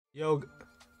Yo,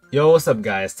 what's up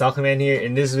guys? Talkman here.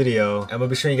 In this video, I'm gonna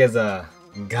be showing you guys a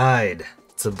guide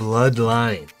to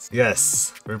Bloodlines.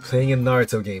 Yes, we're playing a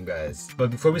Naruto game, guys.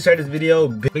 But before we start this video,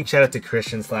 big shout out to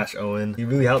Christian/Owen. He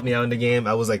really helped me out in the game.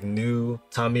 I was like new,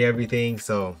 taught me everything,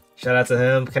 so shout out to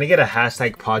him. Can I get a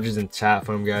hashtag Podgers in chat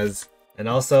for him, guys? And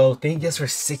also, thank you guys for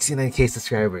 69k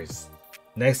subscribers.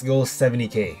 Next goal is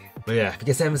 70k. But yeah, if you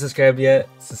guys haven't subscribed yet,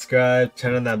 subscribe,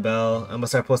 turn on that bell. I'm gonna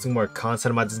start posting more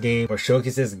content about this game, more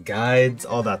showcases, guides,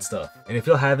 all that stuff. And if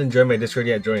you haven't joined my Discord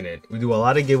yet, join it. We do a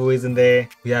lot of giveaways in there.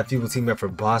 We have people teaming up for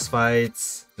boss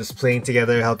fights, just playing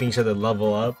together, helping each other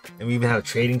level up. And we even have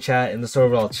trading chat in the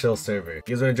overall chill server. If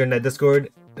you guys wanna join that Discord,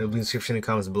 it'll be in the description and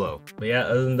comments below. But yeah,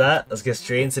 other than that, let's get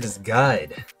straight into this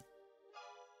guide.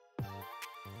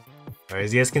 Alright,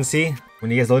 as you guys can see, when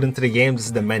you guys load into the game, this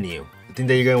is the menu. The thing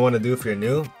that you're going to want to do if you're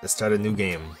new is start a new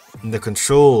game. And the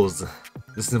controls,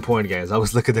 this is important guys,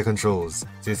 always look at the controls.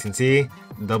 So you can see,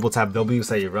 double tap W is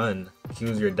how you run, Q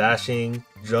is your dashing,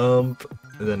 jump,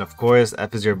 and then of course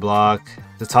F is your block.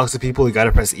 To talk to people you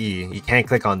gotta press E, you can't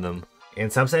click on them. And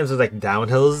sometimes there's like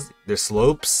downhills, there's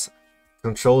slopes,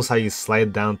 controls how you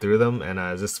slide down through them, and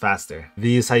it's just faster.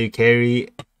 V is how you carry,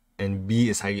 and B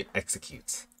is how you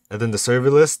execute. And then the server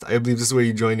list, I believe this is where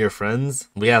you join your friends.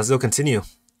 But yeah, let's go continue.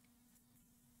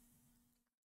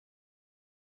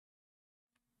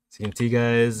 So you can see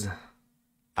guys,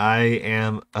 I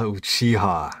am a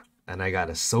Uchiha, and I got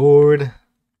a sword.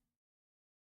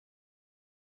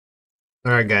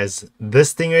 Alright guys,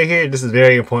 this thing right here, this is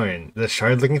very important. The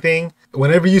shard looking thing,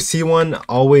 whenever you see one,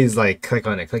 always like click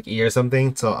on it, click E or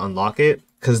something to unlock it.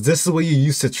 Because this is what you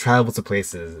use to travel to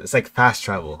places. It's like fast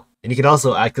travel. And you can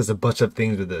also access a bunch of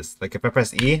things with this. Like if I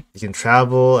press E, you can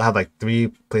travel, have like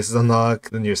 3 places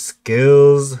unlocked, then your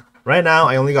skills. Right now,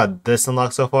 I only got this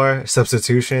unlocked so far,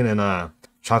 substitution and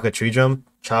chakra tree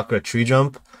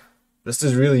jump. This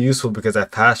is really useful because I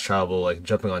fast travel, like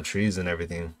jumping on trees and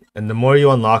everything. And the more you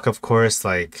unlock, of course,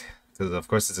 like, because of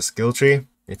course it's a skill tree.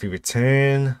 If you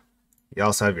return, you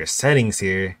also have your settings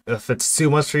here. If it's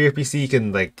too much for your PC, you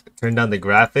can like turn down the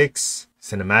graphics.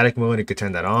 Cinematic mode, you can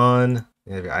turn that on.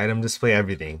 You have your item display,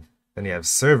 everything. Then you have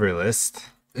server list.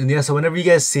 And yeah, so whenever you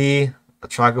guys see a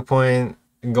chakra point,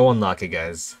 you can go unlock it,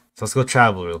 guys. So let's go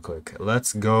travel real quick.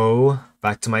 Let's go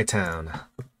back to my town.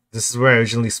 This is where I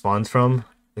originally spawned from.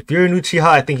 If you're an Uchiha,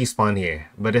 I think you spawn here.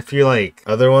 But if you're like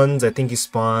other ones, I think you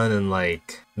spawn in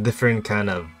like different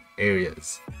kind of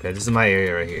areas. Okay, this is my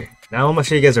area right here. Now I'm gonna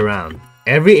show you guys around.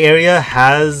 Every area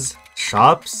has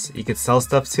shops you could sell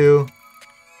stuff to.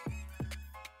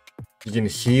 You can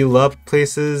heal up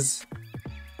places,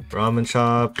 ramen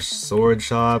shops, sword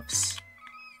shops,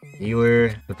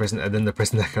 healer, and then the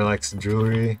person that collects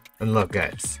jewelry. And look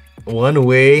guys, one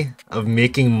way of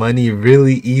making money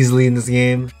really easily in this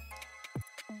game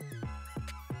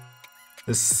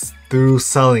is through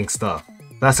selling stuff.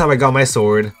 That's how I got my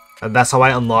sword, and that's how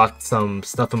I unlocked some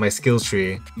stuff in my skills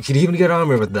tree. You can even get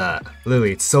armor with that.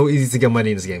 Literally, it's so easy to get money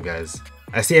in this game, guys.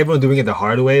 I see everyone doing it the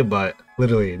hard way, but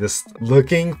literally just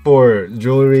looking for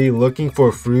jewelry, looking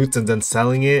for fruits, and then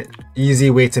selling it. Easy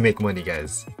way to make money,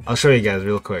 guys. I'll show you guys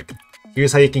real quick.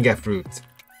 Here's how you can get fruit.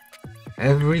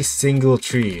 Every single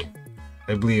tree,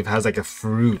 I believe, has like a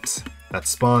fruit that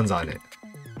spawns on it.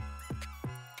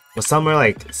 But some are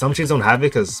like, some trees don't have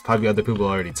it because probably other people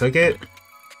already took it.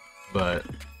 But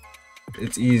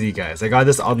it's easy, guys. I got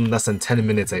this all in less than 10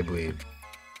 minutes, I believe.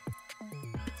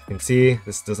 You can see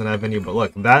this doesn't have any, but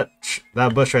look, that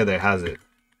bush right there has it.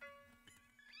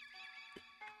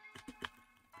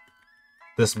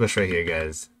 This bush right here,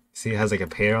 guys, see it has like a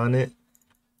pear on it.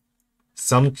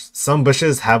 Some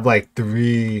bushes have like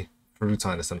 3 fruits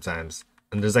on it sometimes,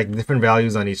 and there's like different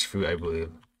values on each fruit, I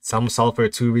believe. Some sell for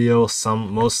 2 real,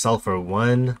 most sell for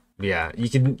 1. But yeah, you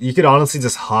could honestly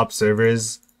just hop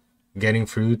servers, getting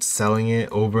fruits, selling it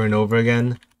over and over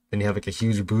again. Then you have like a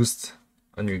huge boost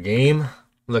on your game.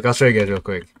 Look, I'll show you guys real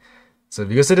quick. So if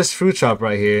you go to this fruit shop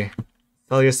right here,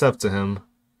 sell your stuff to him.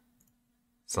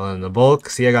 Sell it in the bulk.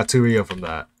 See, I got 2 Rio from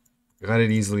that. I got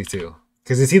it easily too.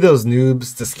 Because you see those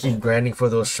noobs just keep grinding for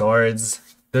those shards.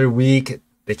 They're weak.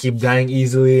 They keep dying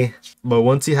easily. But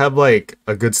once you have like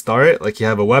a good start, like you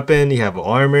have a weapon, you have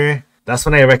armor, that's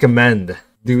when I recommend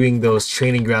doing those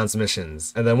training grounds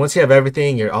missions. And then once you have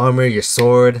everything, your armor, your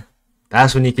sword,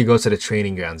 that's when you could go to the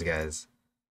training grounds, guys.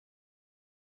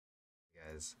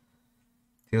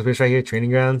 See this place right here, training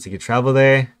grounds. You could travel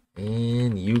there,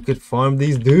 and you could farm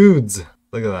these dudes.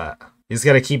 Look at that. You just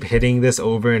gotta keep hitting this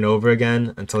over and over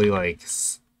again until you like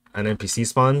an NPC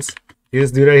spawns. See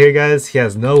this dude right here, guys? He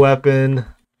has no weapon.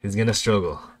 He's gonna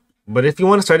struggle. But if you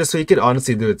want to start this way, you could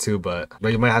honestly do it too, but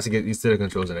you might have to get used to the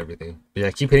controls and everything. But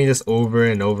yeah, keep hitting this over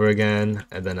and over again,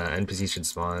 and then NPC should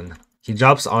spawn. He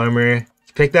drops armor.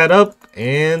 You pick that up,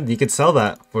 and you could sell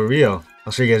that for real.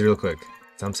 I'll show you guys real quick.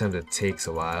 Sometimes it takes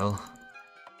a while.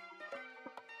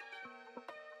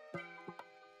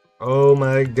 Oh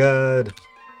my god.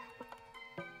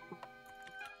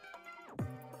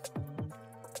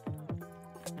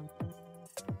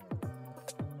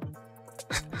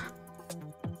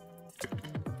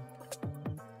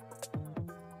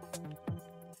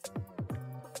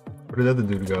 Where did the other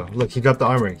dude go? Look, he dropped the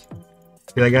armor. See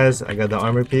that, guys? I got the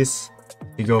armor piece.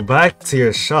 You go back to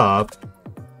your shop,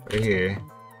 right here.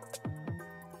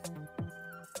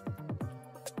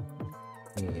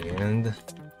 And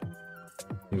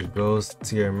you go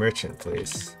to your merchant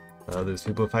place. Oh, there's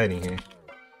people fighting here.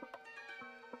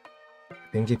 I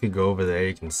think if you go over there,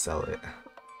 you can sell it.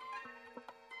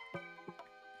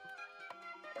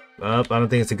 I don't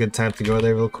think it's a good time to go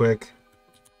there real quick.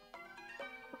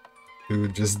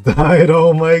 Dude just died.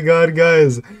 Oh my god,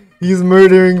 guys. He's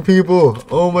murdering people.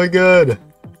 Oh my god.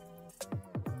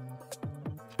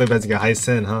 I bet to get high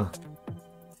sin, huh?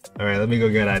 Alright, let me go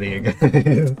get out of here,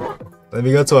 guys. Let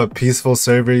me go to a peaceful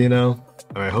server, you know?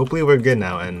 Alright, hopefully we're good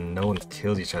now and no one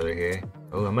kills each other here.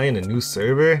 Oh, am I in a new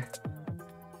server?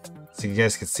 So you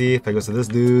guys can see, if I go to this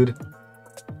dude,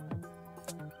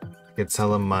 I could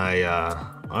sell him my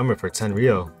armor for 10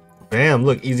 Rio. Bam,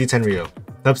 look, easy 10 Rio.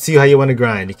 It's up to you how you want to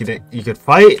grind. You could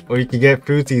fight or you could get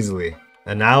fruits easily.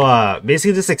 And now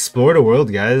basically just explore the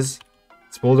world, guys.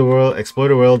 Explore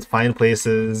the world, find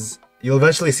places. You'll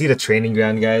eventually see the training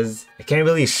ground, guys. I can't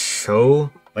really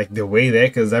show like the way there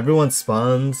because everyone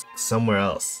spawns somewhere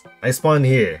else. I spawned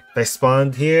here. If I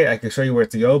spawned here, I can show you where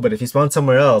to go, but if you spawn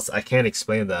somewhere else, I can't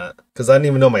explain that because I didn't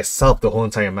even know myself the whole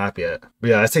entire map yet. But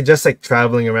yeah, I suggest like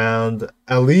traveling around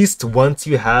at least once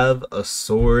you have a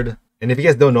sword. And if you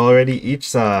guys don't know already, each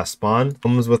spawn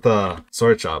comes with a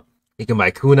sword shop. You can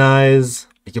buy kunais,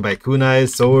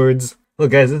 swords.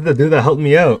 Look guys, this is the dude that helped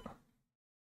me out.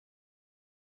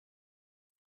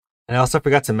 And I also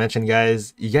forgot to mention,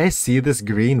 guys, you guys see this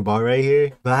green bar right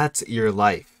here? That's your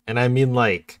life. And I mean,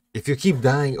 like, if you keep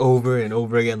dying over and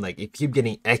over again, like if you keep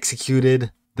getting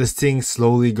executed, this thing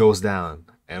slowly goes down.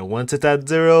 And once it's at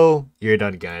 0, you're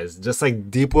done, guys. Just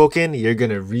like Deep Woken, you're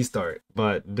gonna restart.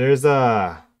 But there's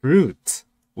a fruit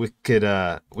which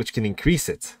can increase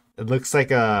it. It looks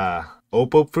like a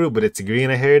Oppo fruit, but it's green,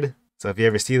 I heard. So if you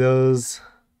ever see those,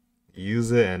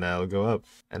 use it and it'll go up.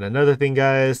 And another thing,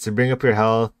 guys, to bring up your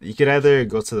health, you could either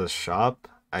go to the shop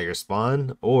at your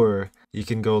spawn, or you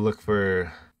can go look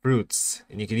for fruits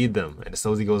and you can eat them and it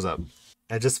slowly goes up.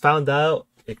 I just found out,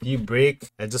 guys,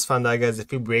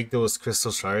 if you break those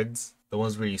crystal shards, the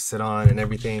ones where you sit on and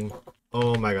everything,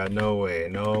 oh my god, no way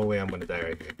I'm gonna die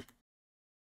right here.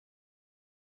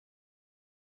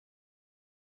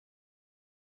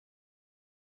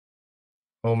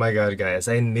 Oh my god, guys,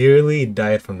 I nearly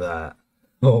died from that.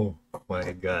 Oh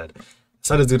my god. I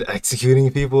saw this dude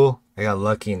executing people. I got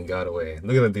lucky and got away.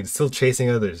 Look at that dude, still chasing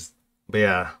others. But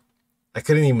yeah, I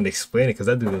couldn't even explain it because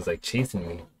that dude was like chasing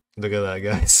me. Look at that,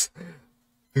 guys.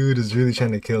 Dude is really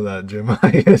trying to kill that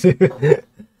Jeremiah.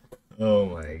 Oh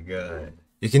my god.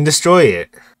 You can destroy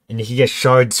it and you can get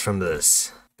shards from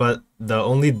this. But the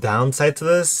only downside to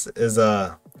this is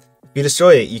if you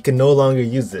destroy it, you can no longer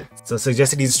use it. So it's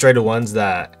suggested you destroy the ones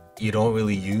that you don't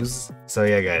really use. So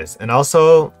yeah, guys. And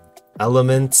also,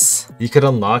 elements. You could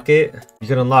unlock it. You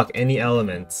can unlock any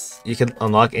elements. You can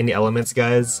unlock any elements,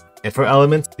 guys. And for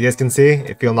elements, you guys can see,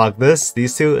 if you unlock this,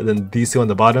 these two, and then these two on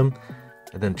the bottom,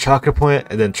 and then chakra point,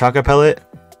 and then chakra pellet,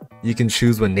 you can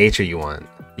choose what nature you want.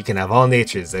 You can have all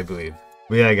natures, I believe.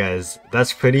 But yeah, guys,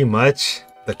 that's pretty much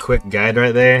the quick guide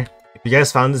right there. If you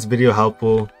guys found this video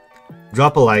helpful,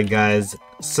 drop a like, guys,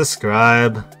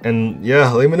 subscribe, and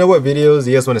yeah, let me know what videos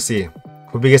you guys want to see.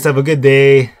 Hope you guys have a good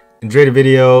day, enjoy the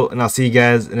video, and I'll see you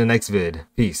guys in the next vid.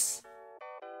 Peace.